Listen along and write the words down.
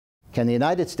Can the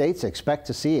United States expect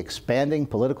to see expanding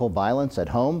political violence at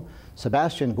home?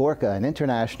 Sebastian Gorka, an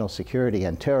international security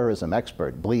and terrorism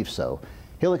expert, believes so.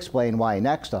 He'll explain why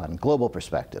next on Global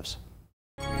Perspectives.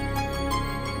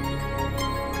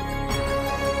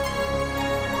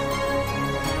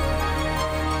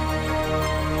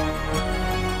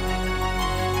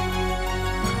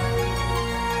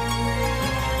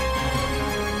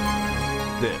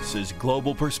 This is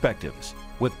Global Perspectives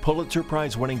with Pulitzer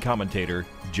Prize-winning commentator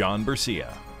John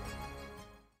Bercia.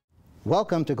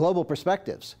 Welcome to Global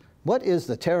Perspectives. What is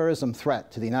the terrorism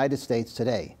threat to the United States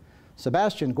today?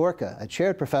 Sebastian Gorka, a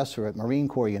chaired professor at Marine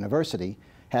Corp University,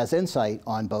 has insight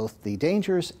on both the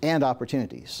dangers and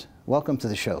opportunities. Welcome to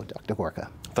the show, Dr. Gorka.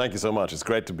 Thank you so much. It's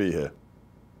great to be here.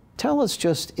 Tell us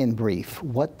just in brief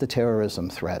what the terrorism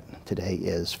threat today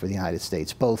is for the United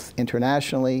States, both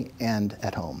internationally and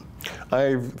at home.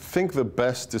 I think the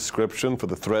best description for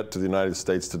the threat to the United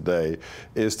States today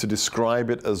is to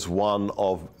describe it as one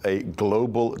of a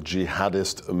global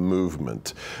jihadist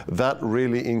movement. That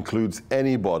really includes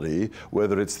anybody,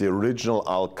 whether it's the original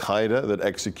Al-Qaeda that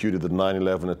executed the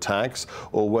 9/11 attacks,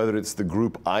 or whether it's the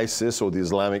group ISIS or the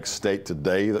Islamic State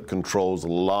today that controls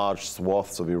large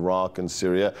swaths of Iraq and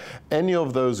Syria. Any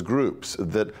of those groups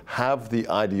that have the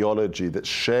ideology, that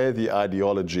share the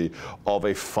ideology of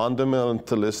a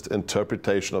fundamentalist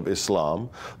interpretation of Islam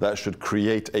that should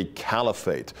create a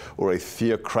caliphate or a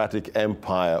theocratic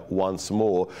empire once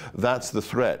more, that's the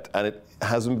threat. And it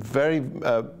has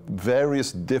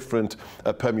various different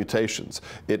permutations.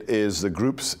 It is the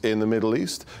groups in the Middle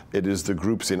East. It is the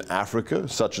groups in Africa,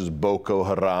 such as Boko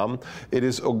Haram. It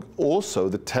is also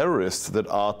the terrorists that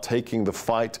are taking the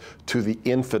fight to the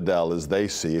infidel, as they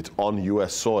see it, on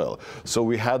U.S. soil. So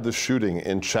we had the shooting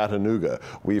in Chattanooga.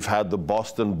 We've had the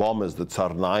Boston bombers, the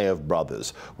Tsarnaev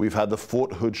brothers. We've had the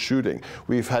Fort Hood shooting.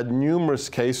 We've had numerous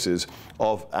cases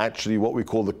of actually what we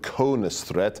call the conus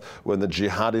threat, when the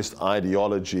jihadist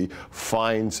ideology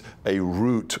finds a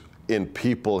root in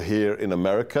people here in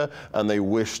America and they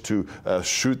wish to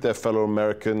shoot their fellow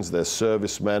Americans, their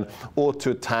servicemen, or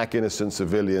to attack innocent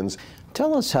civilians.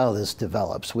 Tell us how this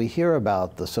develops. We hear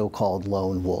about the so-called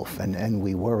lone wolf, and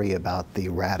we worry about the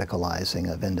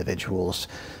radicalizing of individuals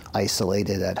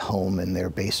isolated at home in their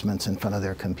basements in front of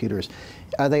their computers.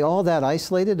 Are they all that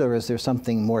isolated, or is there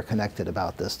something more connected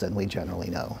about this than we generally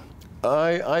know?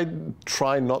 I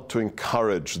try not to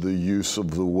encourage the use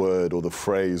of the word or the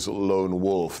phrase lone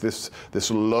wolf. This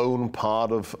lone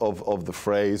part of the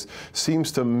phrase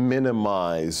seems to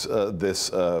minimize this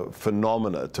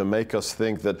phenomena, to make us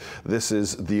think that this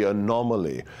is the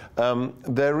anomaly.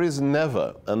 There is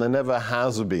never, and there never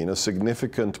has been, a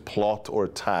significant plot or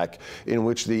attack in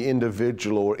which the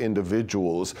individual or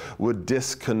individuals were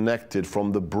disconnected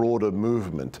from the broader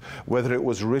movement. Whether it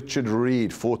was Richard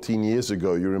Reed 14 years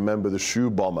ago, you remember the shoe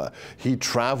bomber. He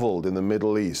traveled in the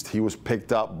Middle East. He was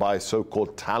picked up by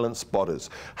so-called talent spotters,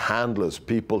 handlers,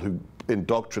 people who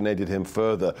indoctrinated him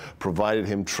further, provided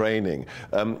him training.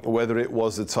 Whether it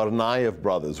was the Tsarnaev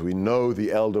brothers, we know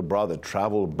the elder brother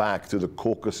traveled back to the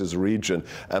Caucasus region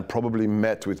and probably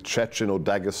met with Chechen or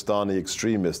Dagestani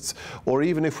extremists. Or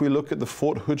even if we look at the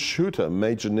Fort Hood shooter,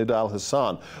 Major Nidal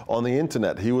Hassan, on the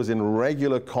internet, he was in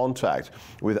regular contact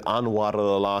with Anwar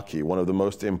al-Awlaki, one of the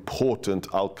most important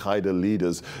Al-Qaeda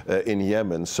leaders in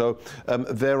Yemen. So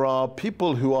there are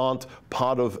people who aren't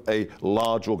part of a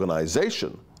large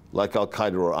organization like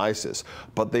Al-Qaeda or ISIS,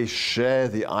 but they share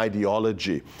the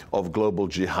ideology of global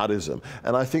jihadism.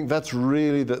 And I think that's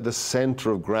really the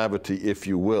center of gravity, if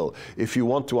you will. If you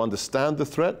want to understand the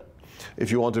threat,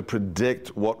 if you want to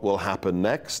predict what will happen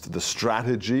next, the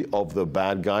strategy of the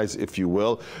bad guys, if you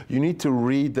will, you need to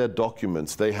read their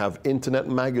documents. They have internet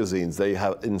magazines. They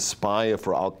have Inspire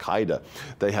for Al-Qaeda.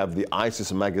 They have the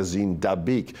ISIS magazine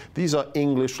Dabiq. These are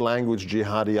English language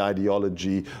jihadi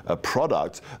ideology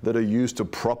products that are used to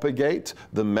propagate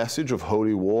the message of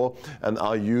holy war and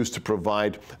are used to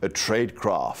provide a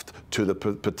tradecraft to the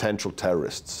potential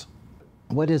terrorists.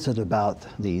 What is it about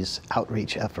these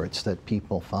outreach efforts that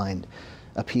people find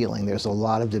appealing? There's a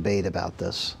lot of debate about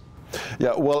this.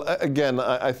 Yeah, well, again,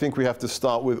 I think we have to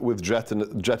start with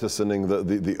jettisoning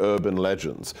the urban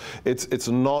legends. It's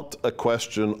not a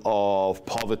question of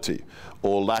poverty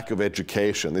or lack of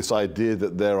education, this idea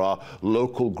that there are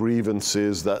local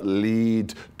grievances that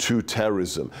lead to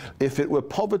terrorism. If it were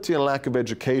poverty and lack of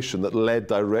education that led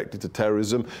directly to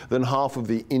terrorism, then half of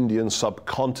the Indian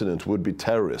subcontinent would be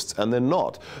terrorists, and they're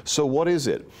not. So what is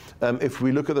it? If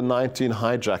we look at the 19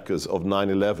 hijackers of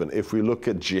 9/11, if we look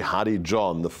at Jihadi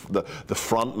John, the the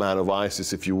front man of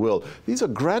ISIS, if you will. These are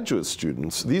graduate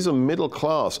students. These are middle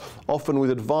class, often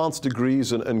with advanced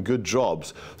degrees and good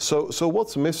jobs. So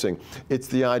what's missing? It's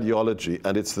the ideology,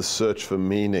 and it's the search for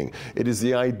meaning. It is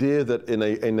the idea that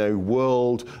in a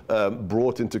world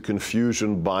brought into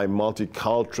confusion by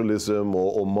multiculturalism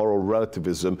or moral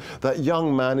relativism, that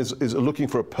young man is looking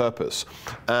for a purpose.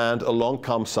 And along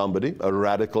comes somebody, a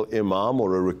radical imam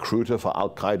or a recruiter for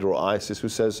Al-Qaeda or ISIS, who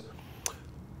says,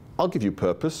 I'll give you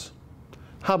purpose.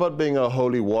 How about being a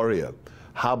holy warrior?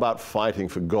 How about fighting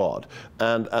for God?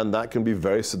 And that can be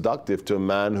very seductive to a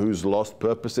man who's lost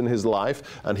purpose in his life,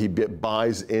 and he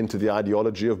buys into the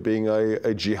ideology of being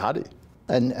a jihadi.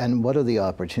 And what are the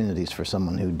opportunities for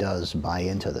someone who does buy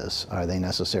into this? Are they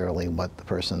necessarily what the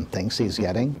person thinks he's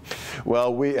getting?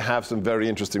 Well, we have some very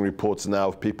interesting reports now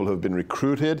of people who have been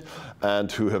recruited and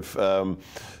who have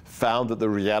found that the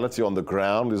reality on the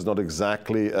ground is not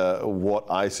exactly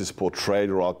what ISIS portrayed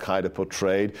or Al-Qaeda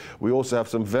portrayed. We also have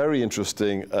some very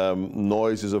interesting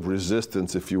noises of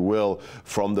resistance, if you will,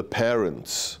 from the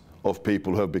parents of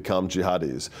people who have become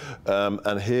jihadis.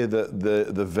 And here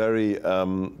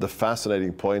the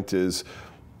fascinating point is,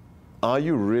 are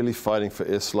you really fighting for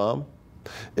Islam?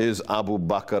 Is Abu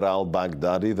Bakr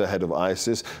al-Baghdadi the head of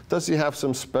ISIS? Does he have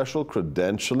some special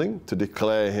credentialing to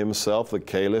declare himself the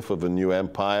caliph of a new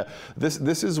empire?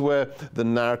 This is where the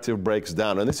narrative breaks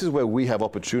down, and this is where we have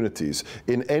opportunities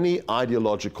in any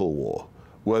ideological war.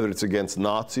 Whether it's against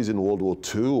Nazis in World War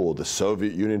II or the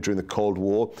Soviet Union during the Cold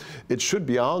War, it should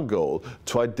be our goal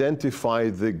to identify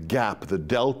the gap, the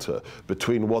delta,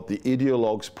 between what the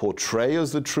ideologues portray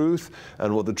as the truth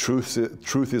and what the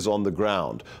truth is on the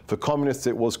ground. For communists,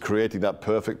 it was creating that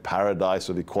perfect paradise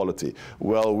of equality.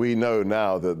 Well, we know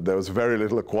now that there was very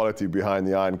little equality behind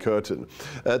the Iron Curtain.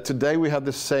 Today, we have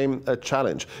the same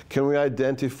challenge. Can we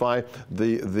identify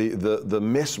the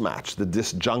mismatch, the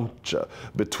disjuncture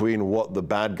between what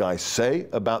the bad guys say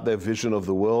about their vision of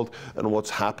the world and what's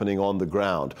happening on the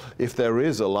ground? If there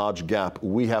is a large gap,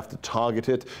 we have to target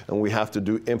it, and we have to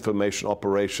do information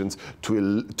operations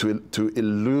to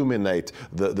illuminate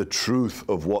the truth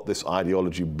of what this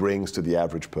ideology brings to the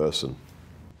average person.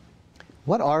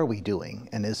 What are we doing,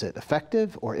 and is it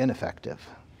effective or ineffective?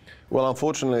 Well,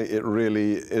 unfortunately, it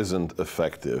really isn't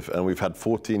effective, and we've had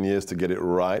 14 years to get it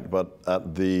right, but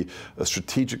at the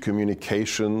strategic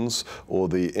communications or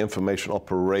the information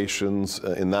operations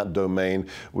in that domain,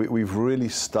 we've really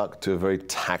stuck to a very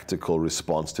tactical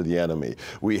response to the enemy.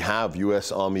 We have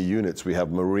U.S. Army units, we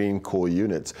have Marine Corps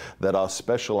units that are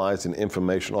specialized in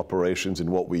information operations in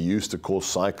what we used to call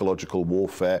psychological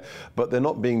warfare, but they're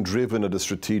not being driven at a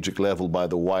strategic level by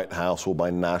the White House or by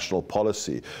national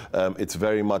policy. It's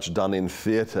very much done in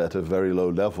theater at a very low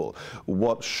level.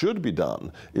 What should be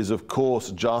done is, of course,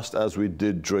 just as we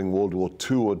did during World War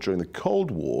II or during the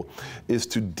Cold War, is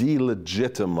to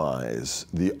delegitimize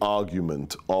the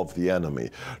argument of the enemy,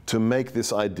 to make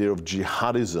this idea of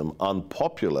jihadism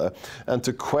unpopular, and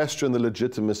to question the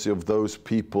legitimacy of those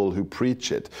people who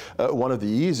preach it. One of the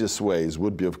easiest ways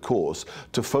would be, of course,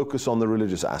 to focus on the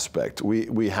religious aspect.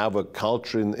 We have a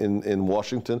culture in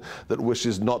Washington that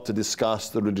wishes not to discuss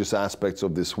the religious aspects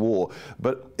of this war.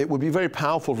 But it would be very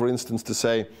powerful, for instance, to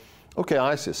say, okay,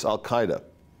 ISIS, Al-Qaeda,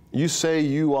 you say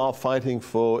you are fighting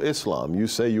for Islam, you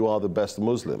say you are the best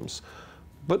Muslims,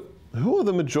 but who are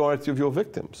the majority of your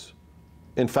victims?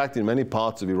 In fact, in many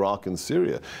parts of Iraq and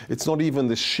Syria, it's not even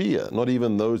the Shia, not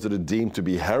even those that are deemed to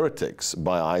be heretics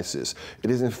by ISIS. It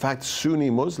is, in fact, Sunni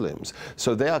Muslims.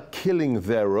 So they are killing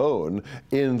their own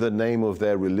in the name of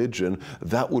their religion.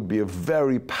 That would be a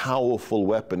very powerful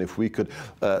weapon if we could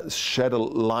shed a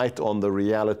light on the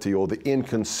reality or the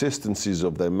inconsistencies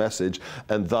of their message,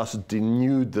 and thus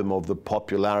denude them of the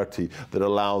popularity that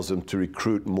allows them to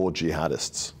recruit more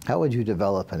jihadists. How would you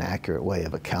develop an accurate way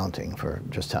of accounting for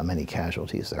just how many casualties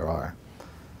there are?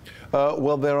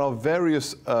 Well, there are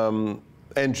various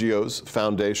NGOs,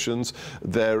 foundations.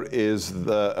 There is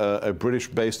a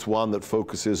British-based one that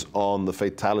focuses on the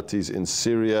fatalities in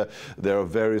Syria. There are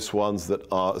various ones that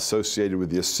are associated with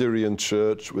the Assyrian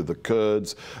Church, with the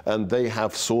Kurds, and they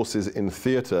have sources in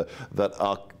theater that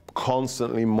are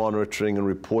constantly monitoring and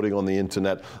reporting on the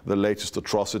internet the latest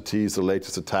atrocities, the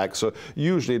latest attacks. So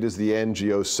usually it is the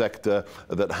NGO sector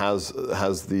that has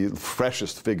the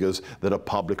freshest figures that are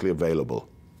publicly available.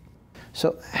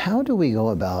 So how do we go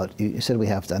about, you said we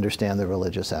have to understand the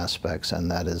religious aspects, and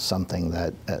that is something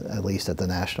that, at least at the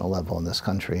national level in this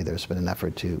country, there's been an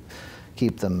effort to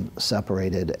keep them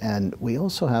separated. And we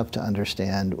also have to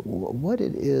understand what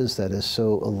it is that is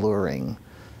so alluring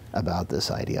about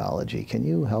this ideology. Can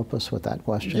you help us with that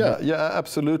question? Yeah,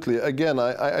 absolutely. Again,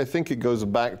 I think it goes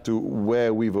back to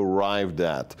where we've arrived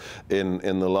at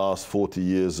in the last 40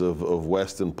 years of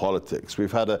Western politics.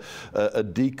 We've had a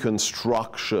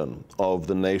deconstruction of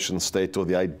the nation state, or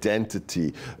the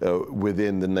identity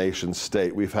within the nation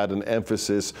state. We've had an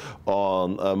emphasis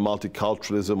on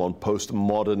multiculturalism, on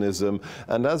postmodernism,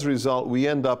 and as a result, we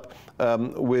end up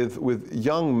with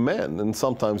young men and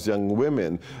sometimes young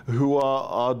women who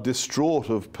are distraught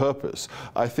of purpose.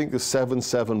 I think the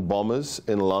 7/7 bombers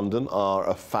in London are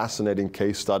a fascinating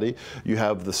case study. You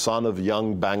have the son of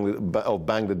young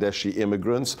Bangladeshi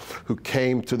immigrants who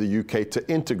came to the UK to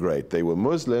integrate. They were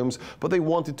Muslims, but they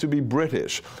wanted to be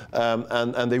British,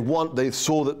 and they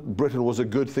saw that Britain was a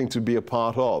good thing to be a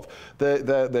part of.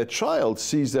 Their child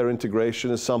sees their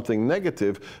integration as something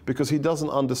negative because he doesn't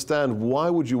understand, why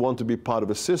would you want to be part of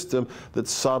a system that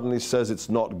suddenly says it's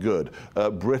not good.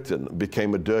 Britain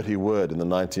became a dirty word in the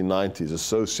 1990s,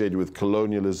 associated with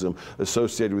colonialism,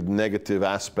 associated with negative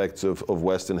aspects of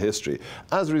Western history.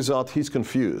 As a result, he's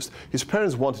confused. His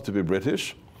parents wanted to be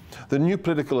British. The new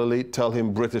political elite tell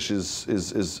him British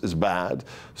is bad.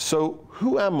 So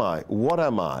who am I? What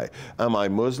am I? Am I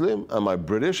Muslim? Am I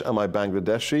British? Am I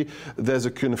Bangladeshi? There's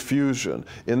a confusion.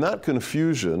 In that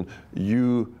confusion,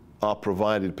 you are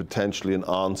provided potentially an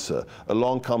answer.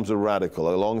 Along comes a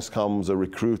radical, along comes a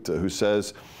recruiter who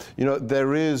says, you know,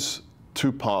 there is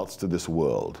two parts to this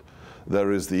world.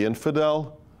 There is the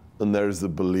infidel and there is the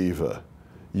believer.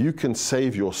 You can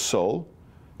save your soul,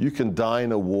 you can die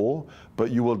in a war, but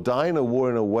you will die in a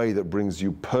war in a way that brings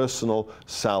you personal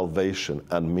salvation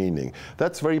and meaning.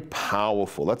 That's very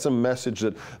powerful. That's a message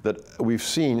that we've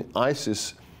seen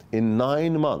ISIS in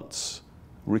 9 months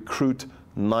recruit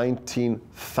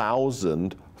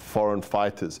 19,000 foreign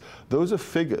fighters. Those are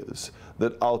figures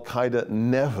that Al-Qaeda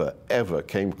never, ever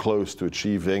came close to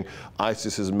achieving.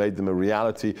 ISIS has made them a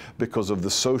reality because of the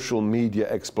social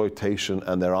media exploitation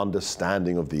and their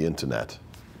understanding of the internet.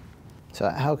 So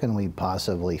how can we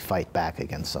possibly fight back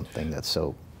against something that's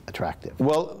so attractive?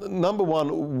 Well, number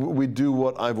one, we do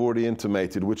what I've already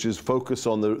intimated, which is focus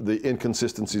on the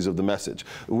inconsistencies of the message.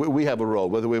 We have a role,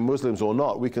 whether we're Muslims or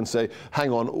not. We can say,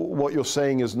 hang on, what you're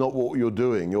saying is not what you're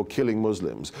doing. You're killing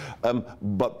Muslims.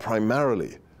 But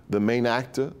primarily, the main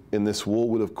actor in this war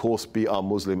will, of course, be our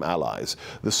Muslim allies.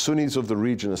 The Sunnis of the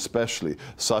region especially,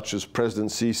 such as President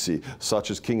Sisi,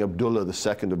 such as King Abdullah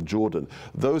II of Jordan,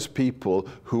 those people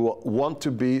who want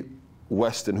to be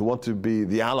Western, who want to be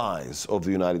the allies of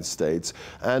the United States,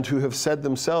 and who have said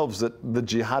themselves that the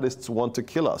jihadists want to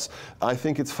kill us. I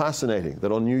think it's fascinating that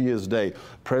on New Year's Day,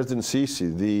 President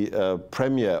Sisi, the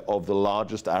premier of the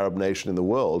largest Arab nation in the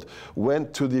world,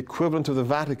 went to the equivalent of the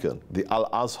Vatican, the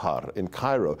Al-Azhar in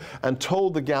Cairo, and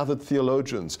told the gathered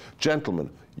theologians, gentlemen,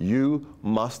 you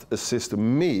must assist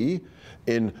me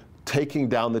in taking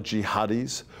down the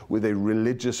jihadis with a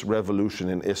religious revolution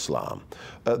in Islam.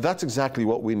 That's exactly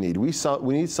what we need. We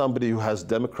need somebody who has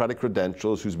democratic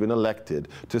credentials, who's been elected,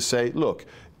 to say, look,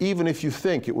 even if you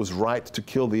think it was right to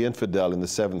kill the infidel in the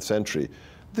 7th century,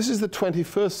 this is the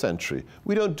 21st century.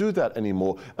 We don't do that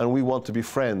anymore, and we want to be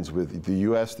friends with the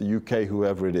US, the UK,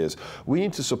 whoever it is. We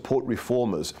need to support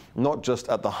reformers, not just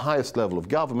at the highest level of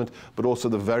government, but also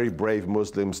the very brave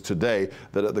Muslims today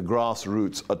that at the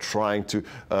grassroots are trying to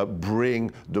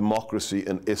bring democracy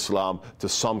and Islam to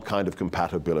some kind of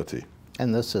compatibility.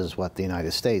 And this is what the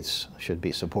United States should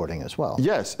be supporting as well.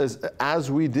 Yes, as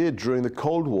we did during the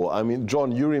Cold War. I mean,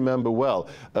 John, you remember well,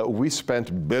 we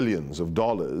spent billions of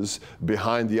dollars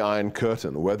behind the Iron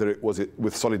Curtain, whether it was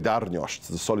with Solidarność,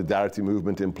 the solidarity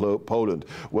movement in Poland,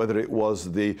 whether it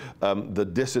was the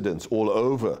dissidents all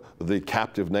over the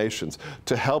captive nations,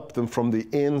 to help them from the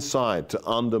inside to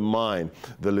undermine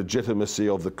the legitimacy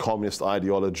of the communist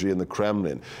ideology in the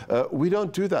Kremlin. We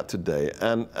don't do that today.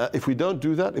 And if we don't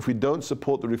do that, if we don't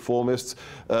support the reformists,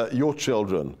 your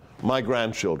children, my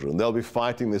grandchildren, they'll be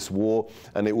fighting this war,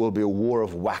 and it will be a war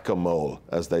of whack-a-mole,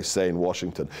 as they say in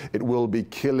Washington. It will be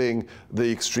killing the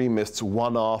extremists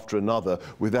one after another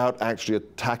without actually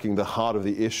attacking the heart of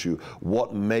the issue.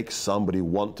 What makes somebody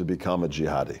want to become a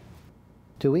jihadi?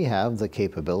 Do we have the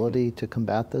capability to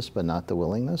combat this, but not the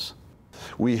willingness?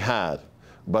 We had.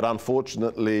 But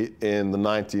unfortunately, in the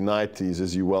 1990s,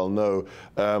 as you well know,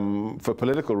 for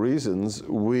political reasons,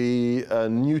 we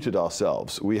neutered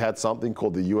ourselves. We had something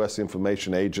called the US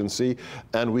Information Agency,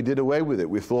 and we did away with it.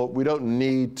 We thought we don't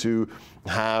need to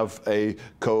have a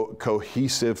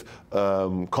cohesive,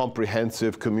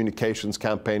 comprehensive communications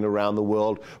campaign around the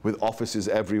world with offices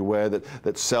everywhere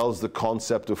that sells the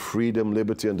concept of freedom,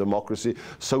 liberty, and democracy.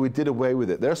 So we did away with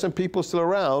it. There are some people still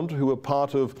around who are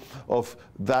part of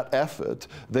that effort.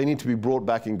 They need to be brought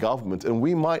back in government, and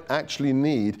we might actually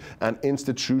need an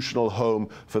institutional home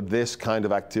for this kind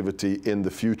of activity in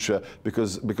the future,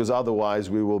 because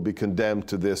otherwise we will be condemned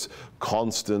to this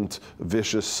constant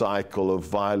vicious cycle of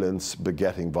violence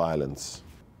begetting violence.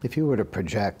 If you were to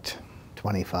project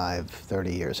 25,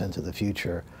 30 years into the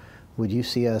future, would you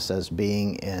see us as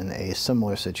being in a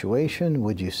similar situation?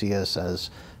 Would you see us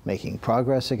as making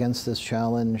progress against this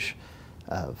challenge?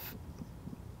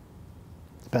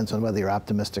 Depends on whether you're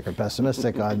optimistic or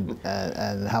pessimistic on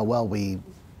and how well we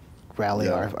rally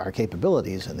our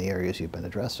capabilities in the areas you've been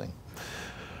addressing.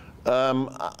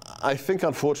 I think,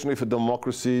 unfortunately, for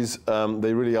democracies,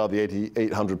 they really are the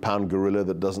 800-pound gorilla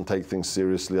that doesn't take things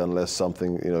seriously unless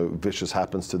something vicious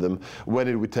happens to them. When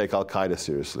did we take Al-Qaeda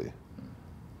seriously?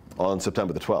 On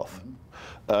September the 12th.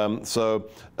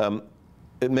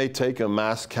 It may take a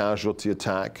mass casualty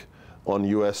attack on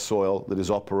U.S. soil that is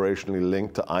operationally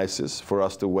linked to ISIS for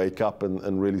us to wake up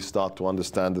and really start to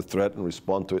understand the threat and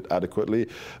respond to it adequately.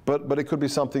 But it could be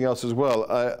something else as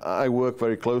well. I work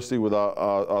very closely with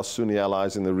our Sunni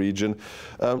allies in the region.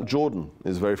 Jordan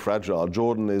is very fragile.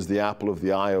 Jordan is the apple of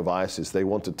the eye of ISIS. They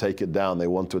want to take it down. They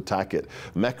want to attack it.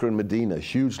 Mecca and Medina,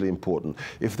 hugely important.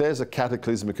 If there's a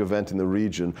cataclysmic event in the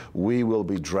region, we will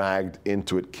be dragged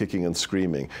into it kicking and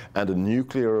screaming. And a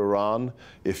nuclear Iran,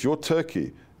 if you're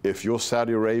Turkey, if you're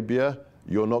Saudi Arabia,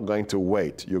 you're not going to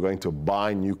wait. You're going to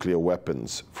buy nuclear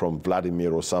weapons from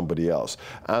Vladimir or somebody else.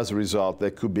 As a result, there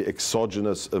could be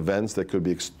exogenous events, there could be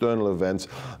external events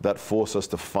that force us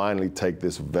to finally take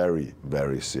this very,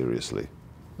 very seriously.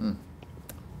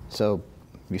 So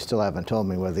you still haven't told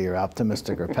me whether you're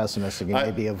optimistic or pessimistic. You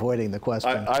may be avoiding the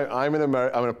question. I'm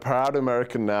a proud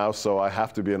American now, so I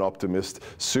have to be an optimist.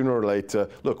 Sooner or later,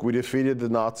 look, we defeated the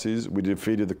Nazis, we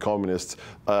defeated the communists.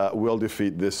 We'll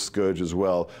defeat this scourge as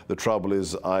well. The trouble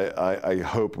is, I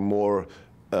hope more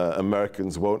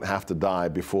Americans won't have to die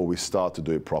before we start to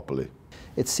do it properly.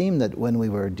 It seemed that when we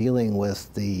were dealing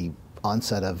with the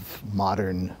onset of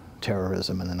modern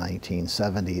terrorism in the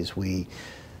 1970s, we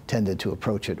tended to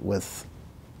approach it with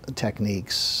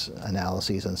techniques,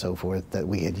 analyses, and so forth that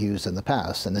we had used in the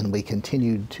past. And then we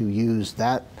continued to use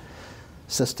that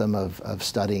system of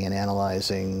studying and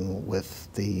analyzing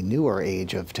with the newer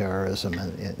age of terrorism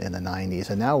in the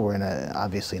 90s. And now we're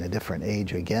obviously in a different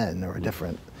age again, or a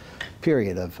different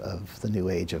period of the new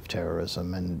age of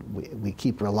terrorism. And we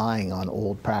keep relying on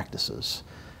old practices.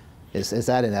 Is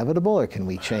that inevitable, or can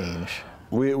we change?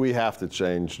 We have to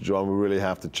change, John. We really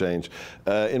have to change.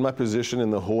 In my position in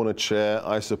the Horner Chair,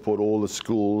 I support all the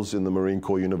schools in the Marine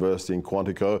Corps University in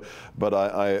Quantico, but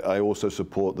I also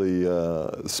support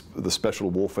the Special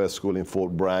Warfare School in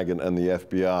Fort Bragg and the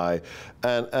FBI.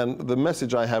 And the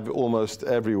message I have almost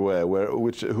everywhere,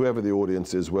 whoever the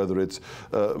audience is, whether it's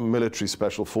military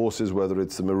special forces, whether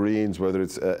it's the Marines, whether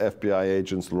it's FBI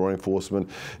agents, law enforcement,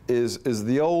 is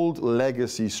the old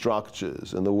legacy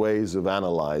structures and the ways of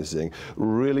analyzing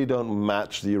really don't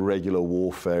match the irregular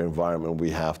warfare environment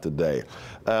we have today.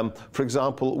 For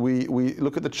example, we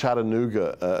look at the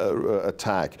Chattanooga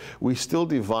attack. We still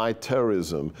divide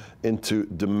terrorism into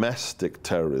domestic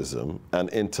terrorism and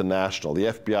international. The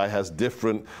FBI has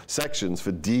different sections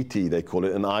for DT, they call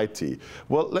it, and IT.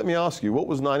 Well, let me ask you, what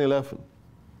was 9/11?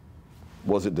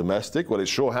 Was it domestic? Well, it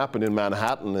sure happened in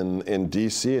Manhattan, in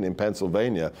DC, and in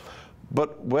Pennsylvania.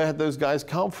 But where had those guys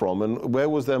come from, and where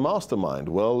was their mastermind?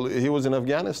 Well, he was in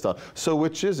Afghanistan. So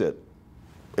which is it?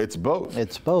 It's both.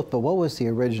 It's both, but what was the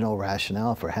original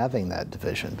rationale for having that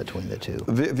division between the two?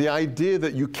 The idea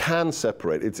that you can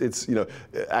separate, it's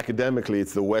academically,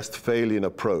 it's the Westphalian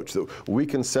approach, that we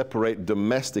can separate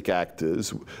domestic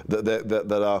actors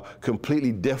that are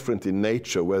completely different in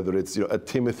nature, whether it's, a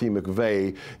Timothy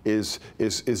McVeigh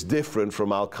is different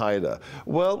from Al-Qaeda.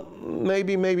 Well,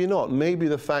 maybe not. Maybe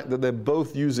the fact that they're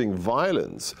both using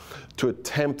violence to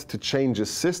attempt to change a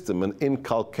system and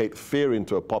inculcate fear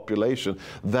into a population,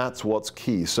 that's what's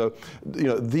key. So,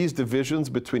 these divisions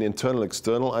between internal and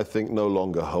external, I think, no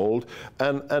longer hold.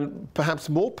 And perhaps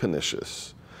more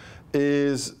pernicious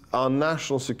is our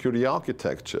national security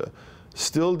architecture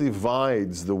still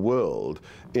divides the world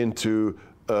into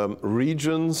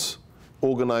regions,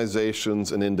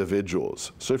 organizations, and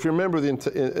individuals. So if you remember the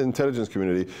intelligence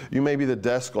community, you may be the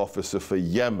desk officer for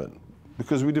Yemen,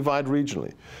 because we divide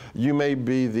regionally. You may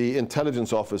be the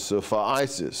intelligence officer for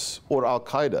ISIS or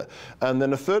Al-Qaeda, and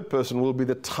then a third person will be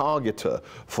the targeter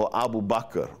for Abu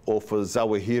Bakr or for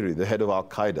Zawahiri, the head of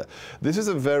Al-Qaeda. This is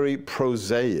a very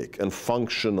prosaic and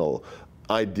functional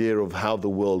idea of how the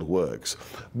world works.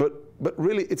 But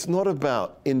really, it's not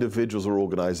about individuals or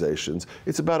organizations,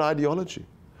 it's about ideology.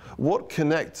 What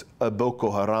connects a Boko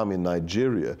Haram in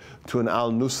Nigeria to an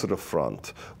al-Nusra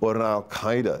front or an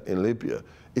Al-Qaeda in Libya?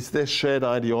 It's their shared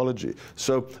ideology.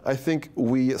 So I think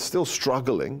we are still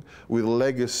struggling with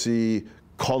legacy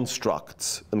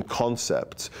constructs and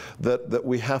concepts that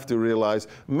we have to realize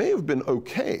may have been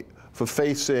okay for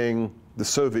facing the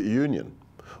Soviet Union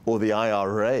or the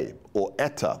IRA or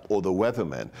ETA or the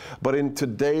Weathermen. But in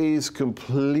today's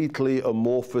completely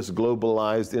amorphous,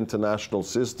 globalized international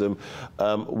system,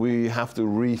 we have to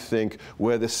rethink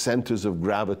where the centers of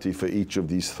gravity for each of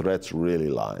these threats really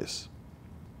lies.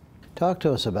 Talk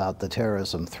to us about the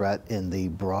terrorism threat in the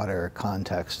broader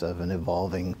context of an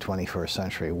evolving 21st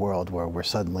century world where we're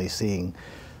suddenly seeing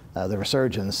the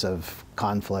resurgence of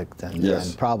conflict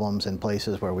and problems in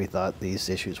places where we thought these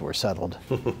issues were settled.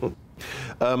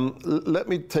 Let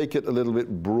me take it a little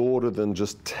bit broader than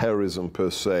just terrorism per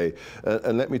se,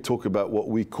 and let me talk about what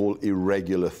we call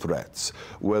irregular threats,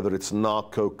 whether it's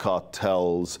narco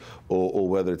cartels or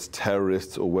whether it's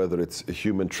terrorists or whether it's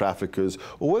human traffickers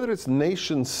or whether it's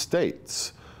nation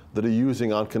states that are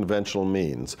using unconventional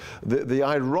means. The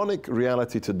ironic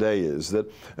reality today is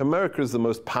that America is the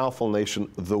most powerful nation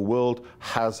the world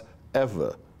has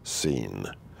ever seen.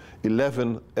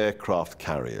 11 aircraft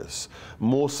carriers,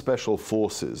 more special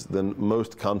forces than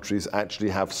most countries actually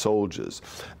have soldiers.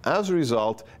 As a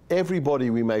result, everybody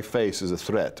we may face as a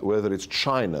threat, whether it's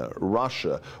China,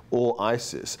 Russia, or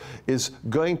ISIS, is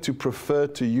going to prefer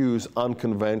to use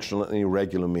unconventional and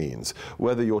irregular means.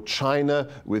 Whether you're China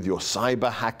with your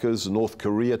cyber hackers, North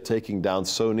Korea taking down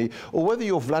Sony, or whether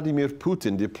you're Vladimir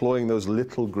Putin deploying those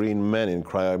little green men in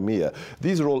Crimea,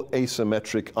 these are all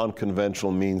asymmetric,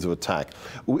 unconventional means of attack.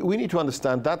 We need to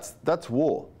understand that's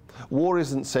war. War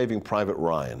isn't Saving Private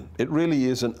Ryan. It really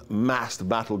isn't massed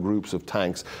battle groups of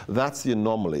tanks. That's the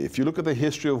anomaly. If you look at the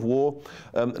history of war,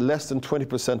 less than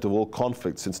 20% of all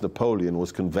conflicts since Napoleon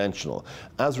was conventional.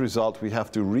 As a result, we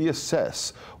have to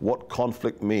reassess what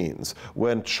conflict means.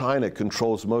 When China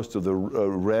controls most of the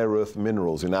rare earth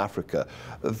minerals in Africa,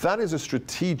 that is a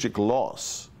strategic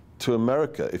loss to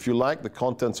America. If you like the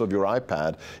contents of your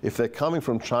iPad, if they're coming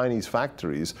from Chinese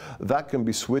factories, that can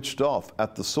be switched off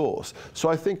at the source. So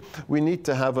I think we need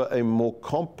to have a more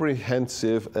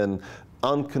comprehensive and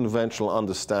unconventional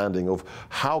understanding of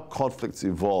how conflicts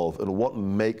evolve and what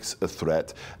makes a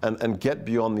threat, and get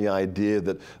beyond the idea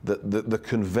that the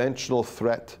conventional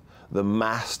threat, the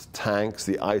massed tanks,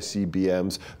 the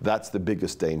ICBMs, that's the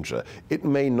biggest danger. It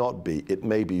may not be. It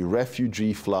may be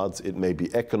refugee floods, it may be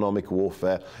economic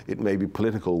warfare, it may be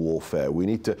political warfare. We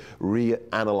need to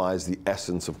reanalyze the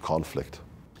essence of conflict.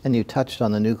 And you touched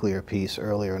on the nuclear piece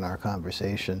earlier in our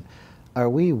conversation. Are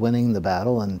we winning the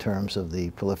battle in terms of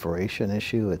the proliferation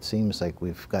issue? It seems like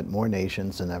we've got more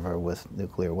nations than ever with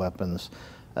nuclear weapons,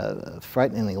 a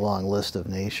frighteningly long list of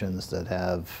nations that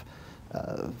have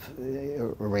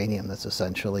uranium that's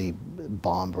essentially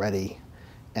bomb ready,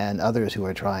 and others who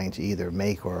are trying to either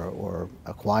make or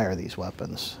acquire these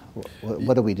weapons.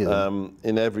 What do we do?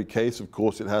 In every case, of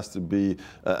course, it has to be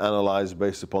analyzed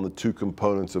based upon the two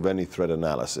components of any threat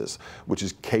analysis, which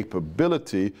is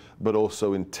capability, but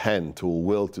also intent or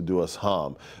will to do us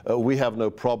harm. We have no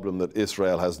problem that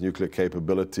Israel has nuclear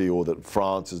capability or that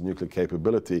France has nuclear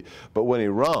capability, but when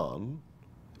Iran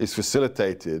is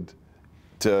facilitated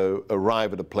to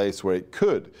arrive at a place where it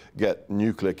could get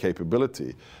nuclear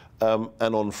capability.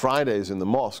 And on Fridays in the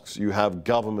mosques, you have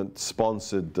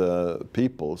government-sponsored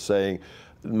people saying,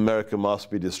 America must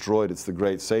be destroyed, it's the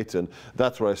great Satan.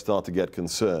 That's where I start to get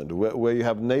concerned, where you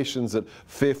have nations that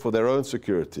fear for their own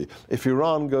security. If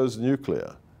Iran goes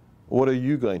nuclear, what are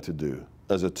you going to do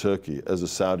as a Turkey, as a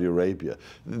Saudi Arabia?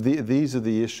 These are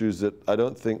the issues that I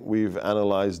don't think we've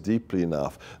analyzed deeply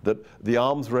enough, that the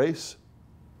arms race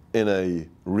in a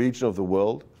region of the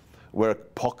world where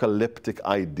apocalyptic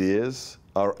ideas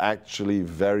are actually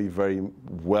very, very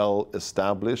well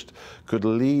established could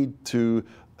lead to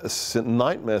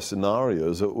nightmare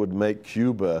scenarios that would make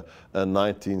Cuba in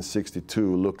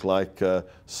 1962 look like a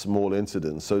small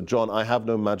incident. So, John, I have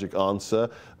no magic answer,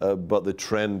 but the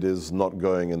trend is not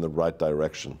going in the right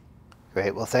direction.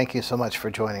 Great. Well, thank you so much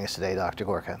for joining us today, Dr.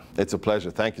 Gorka. It's a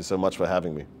pleasure. Thank you so much for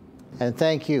having me. And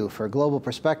thank you. For Global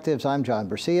Perspectives, I'm John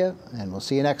Bercia, and we'll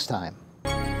see you next time.